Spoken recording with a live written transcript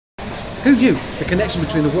Who knew the connection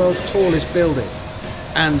between the world's tallest building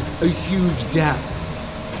and a huge dam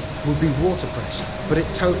would be water pressure? But it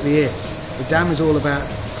totally is. The dam is all about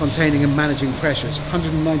containing and managing pressures.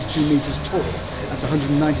 192 metres tall, that's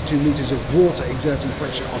 192 metres of water exerting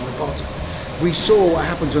pressure on the bottom. We saw what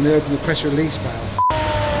happens when they open the pressure release valve.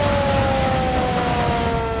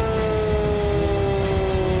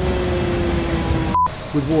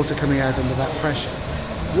 With water coming out under that pressure.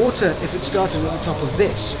 Water, if it started at the top of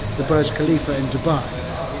this, the Burj Khalifa in Dubai,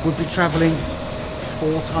 would be travelling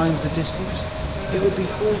 4 times the distance. It would be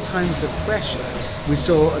 4 times the pressure we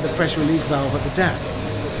saw at the pressure relief valve at the dam.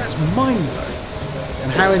 That's mind-blowing.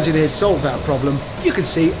 And how engineers solve that problem, you can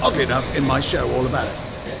see, oddly enough, in my show all about it.